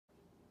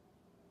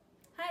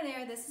Hi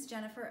there, this is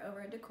Jennifer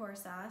over at Decor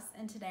Sauce,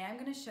 and today I'm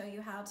going to show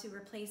you how to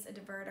replace a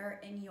diverter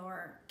in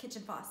your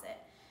kitchen faucet.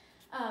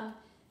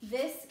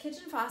 This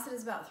kitchen faucet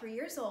is about 3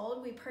 years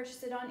old. We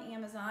purchased it on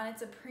Amazon.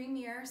 It's a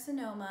Premier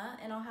Sonoma,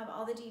 and I'll have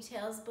all the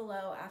details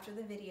below after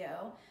the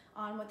video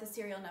on what the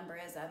serial number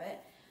is of it.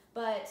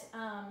 But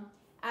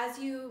as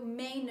you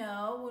may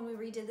know, when we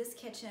redid this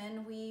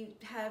kitchen, we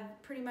had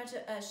pretty much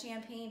a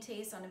champagne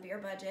taste on a beer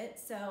budget.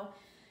 So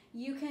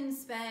you can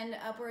spend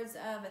upwards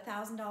of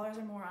 $1,000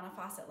 or more on a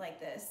faucet like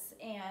this.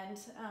 And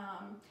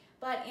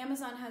but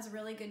Amazon has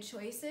really good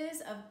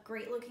choices of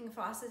great looking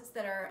faucets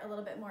that are a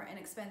little bit more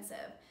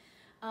inexpensive.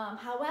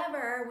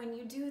 However, when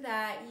you do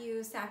that,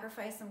 you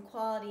sacrifice some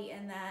quality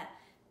in that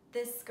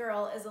this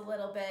girl is a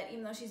little bit,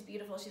 even though she's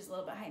beautiful, she's a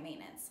little bit high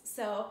maintenance.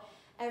 So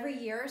every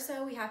year or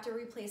so we have to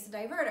replace the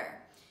diverter.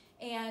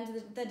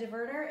 And the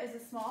diverter is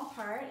a small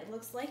part. It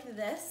looks like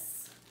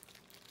this.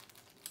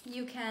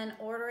 You can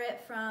order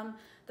it from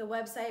the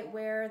website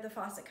where the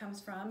faucet comes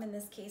from. In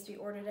this case, we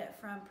ordered it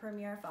from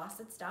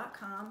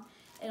premierfaucets.com.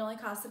 It only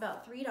costs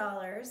about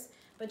 $3,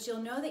 but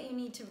you'll know that you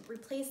need to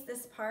replace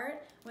this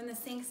part when the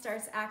sink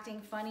starts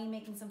acting funny,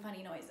 making some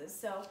funny noises.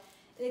 So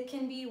it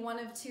can be one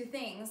of two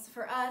things.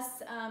 For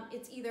us,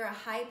 it's either a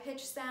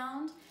high-pitched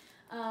sound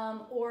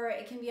or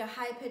it can be a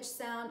high-pitched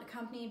sound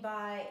accompanied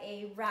by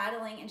a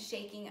rattling and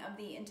shaking of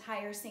the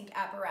entire sink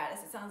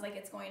apparatus. It sounds like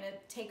it's going to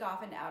take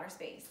off into outer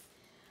space.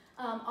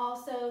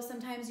 Also,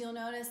 sometimes you'll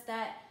notice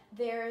that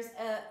there's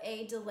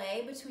a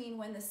delay between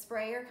when the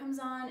sprayer comes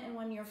on and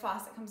when your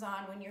faucet comes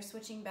on, when you're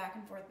switching back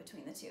and forth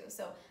between the two.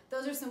 So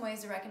those are some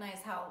ways to recognize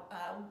how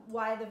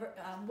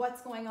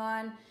what's going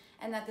on,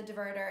 and that the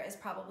diverter is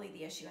probably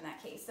the issue in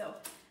that case. So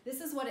this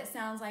is what it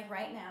sounds like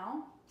right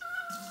now.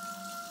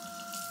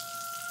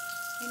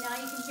 And now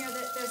you can hear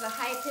that there's a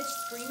high-pitched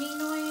screaming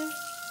noise,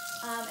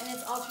 and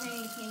it's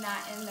alternating between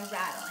that and the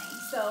rattling.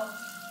 So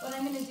what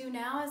I'm going to do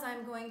now is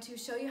I'm going to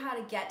show you how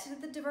to get to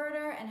the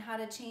diverter and how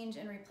to change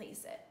and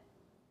replace it.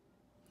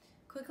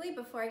 Quickly,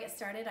 before I get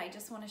started, I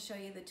just want to show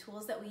you the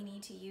tools that we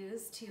need to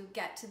use to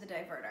get to the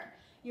diverter.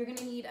 You're going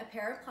to need a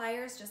pair of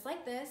pliers just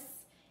like this,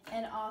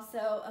 and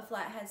also a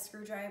flathead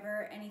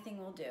screwdriver. Anything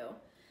will do.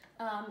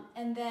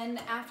 And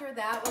then after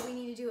that, what we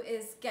need to do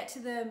is get to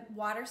the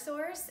water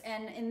source,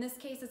 and in this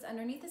case it's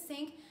underneath the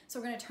sink, so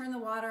we're going to turn the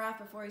water off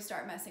before we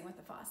start messing with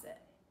the faucet.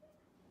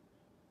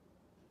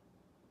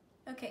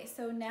 Okay,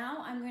 so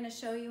now I'm going to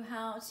show you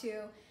how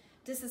to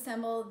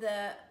disassemble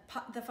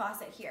the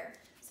faucet here.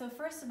 So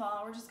first of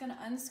all, we're just going to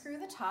unscrew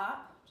the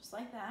top, just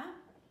like that.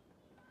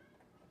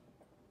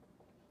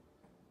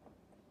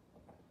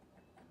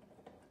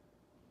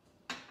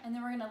 And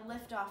then we're going to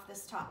lift off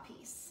this top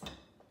piece.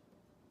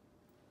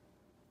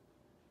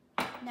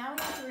 Now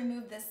we have to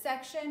remove this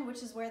section,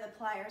 which is where the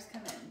pliers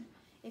come in.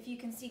 If you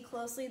can see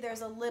closely,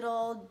 there's a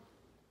little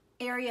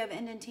area of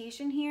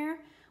indentation here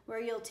where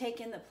you'll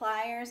take in the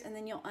pliers and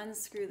then you'll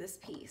unscrew this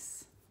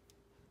piece.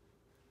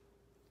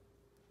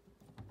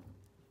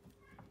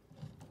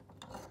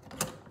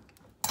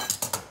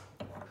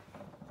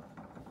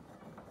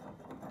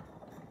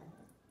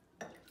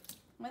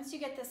 Once you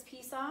get this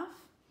piece off,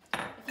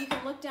 if you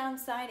can look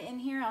downside in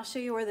here, I'll show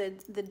you where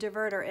the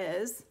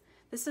diverter is.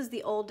 This is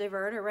the old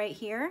diverter right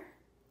here.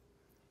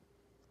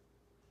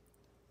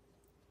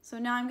 So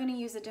now I'm going to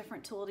use a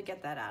different tool to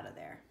get that out of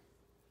there.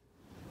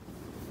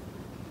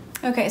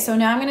 Okay, so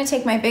now I'm going to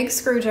take my big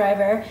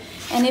screwdriver,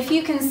 and if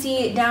you can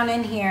see down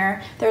in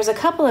here, there's a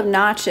couple of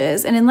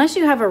notches, and unless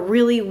you have a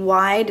really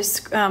wide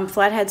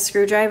flathead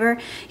screwdriver,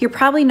 you're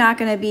probably not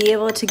going to be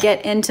able to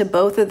get into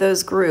both of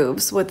those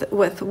grooves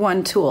with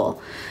one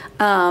tool.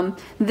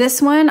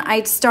 This one,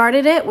 I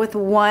started it with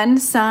one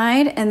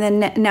side, and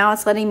then now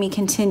it's letting me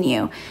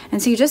continue. And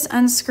so you just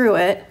unscrew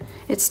it,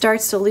 it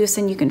starts to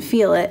loosen, you can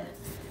feel it.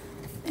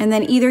 And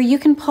then either you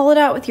can pull it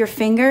out with your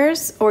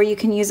fingers or you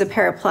can use a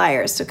pair of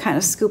pliers to kind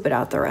of scoop it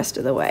out the rest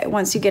of the way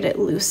once you get it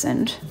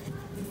loosened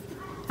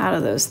out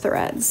of those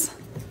threads.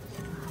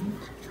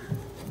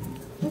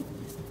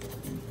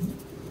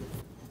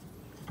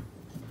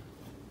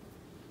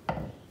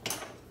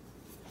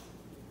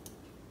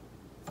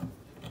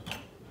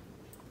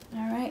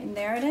 All right, and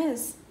there it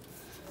is.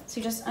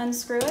 So you just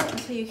unscrew it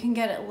until you can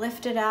get it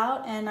lifted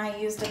out, and I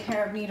used a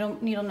pair of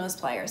needle nose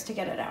pliers to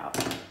get it out.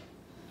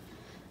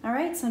 All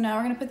right, so now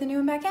we're going to put the new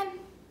one back in.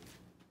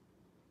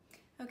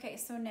 Okay,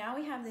 so now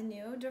we have the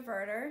new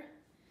diverter.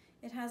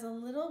 It has a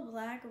little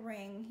black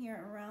ring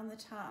here around the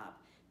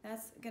top.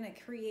 That's going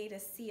to create a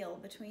seal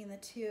between the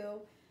two,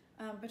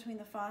 between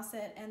the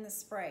faucet and the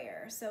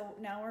sprayer. So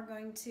now we're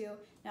going to,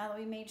 now that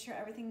we made sure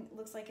everything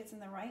looks like it's in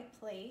the right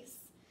place,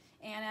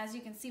 and as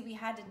you can see, we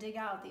had to dig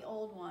out the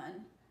old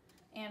one,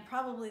 and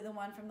probably the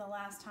one from the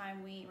last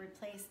time we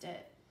replaced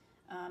it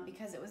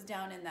because it was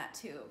down in that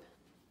tube.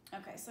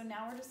 Okay, so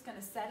now we're just going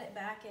to set it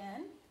back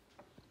in.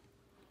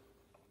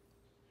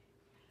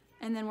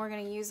 And then we're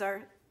going to use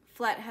our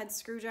flathead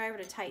screwdriver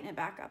to tighten it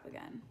back up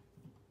again.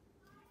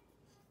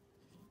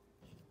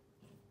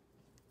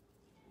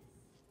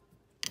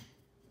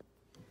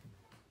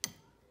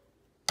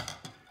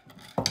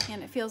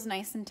 And it feels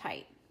nice and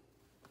tight.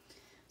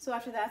 So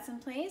after that's in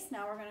place,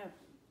 now we're gonna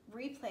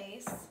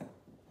replace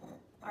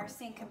our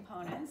sink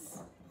components.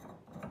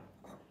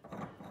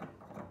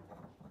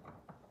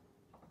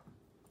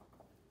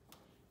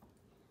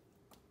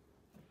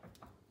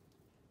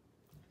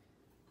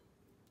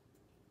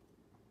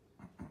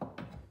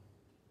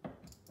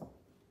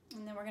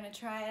 And then we're gonna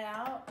try it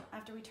out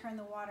after we turn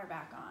the water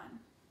back on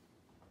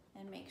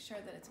and make sure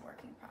that it's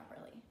working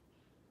properly.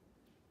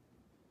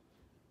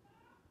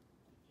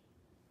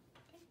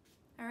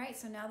 All right,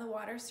 so now the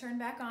water's turned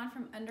back on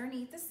from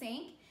underneath the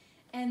sink,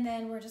 and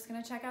then we're just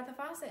gonna check out the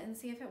faucet and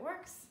see if it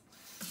works.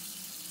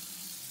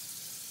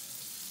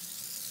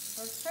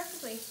 Works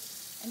perfectly.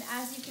 And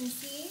as you can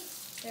see,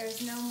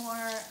 there's no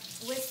more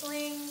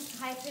whistling,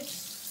 high-pitched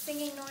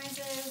singing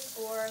noises,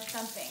 or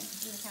thumping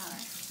in the counter.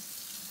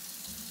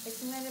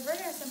 Fixing my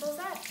diverter, as simple as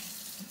that.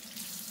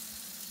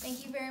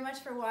 Thank you very much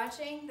for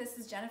watching. This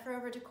is Jennifer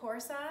over Decor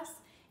Sauce.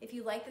 If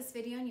you like this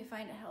video and you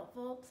find it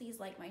helpful, please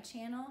like my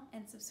channel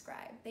and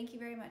subscribe. Thank you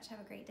very much.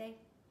 Have a great day.